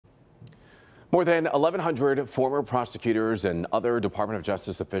More than 1,100 former prosecutors and other Department of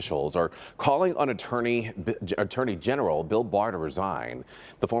Justice officials are calling on Attorney General Bill Barr to resign.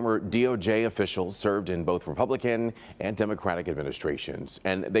 The former DOJ officials served in both Republican and Democratic administrations,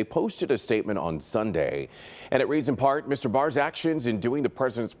 and they posted a statement on Sunday. And it reads in part, Mr. Barr's actions in doing the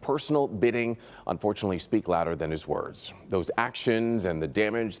president's personal bidding unfortunately speak louder than his words. Those actions and the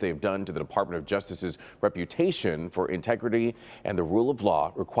damage they've done to the Department of Justice's reputation for integrity and the rule of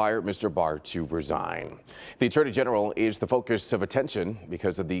law require Mr. Barr to resign. The Attorney General is the focus of attention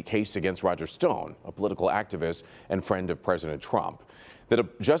because of the case against Roger Stone, a political activist and friend of President Trump. The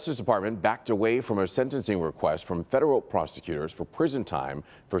Justice Department backed away from a sentencing request from federal prosecutors for prison time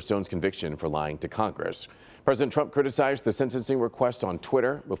for Stone's conviction for lying to Congress. President Trump criticized the sentencing request on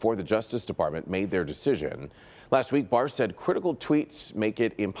Twitter before the Justice Department made their decision. Last week, Barr said critical tweets make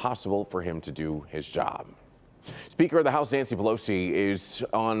it impossible for him to do his job. Speaker of the House Nancy Pelosi is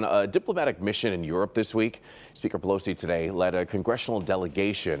on a diplomatic mission in Europe this week. Speaker Pelosi today led a congressional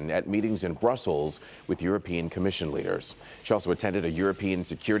delegation at meetings in Brussels with European Commission leaders. She also attended a European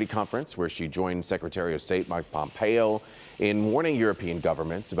security conference where she joined Secretary of State Mike Pompeo in warning European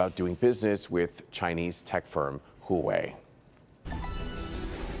governments about doing business with Chinese tech firm Huawei.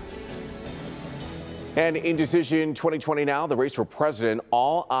 And in Decision 2020 now, the race for president,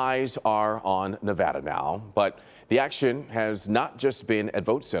 all eyes are on Nevada now. But the action has not just been at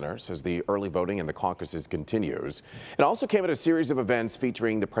vote centers as the early voting in the caucuses continues. It also came at a series of events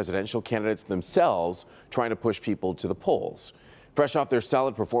featuring the presidential candidates themselves trying to push people to the polls. Fresh off their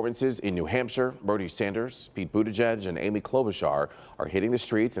solid performances in New Hampshire, Bernie Sanders, Pete Buttigieg, and Amy Klobuchar are hitting the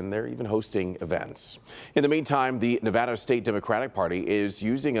streets, and they're even hosting events. In the meantime, the Nevada State Democratic Party is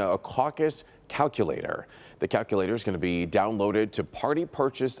using a caucus calculator. The calculator is going to be downloaded to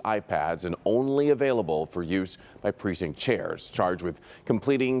party-purchased iPads and only available for use by precinct chairs, charged with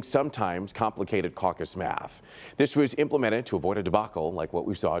completing sometimes complicated caucus math. This was implemented to avoid a debacle like what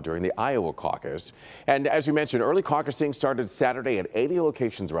we saw during the Iowa caucus. And as we mentioned, early caucusing started Saturday at 80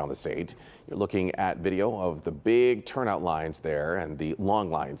 locations around the state. You're looking at video of the big turnout lines there and the long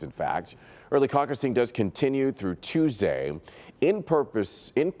lines, in fact. Early caucusing does continue through Tuesday.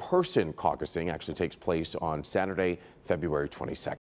 In-person caucusing actually takes place on Saturday, February 22nd.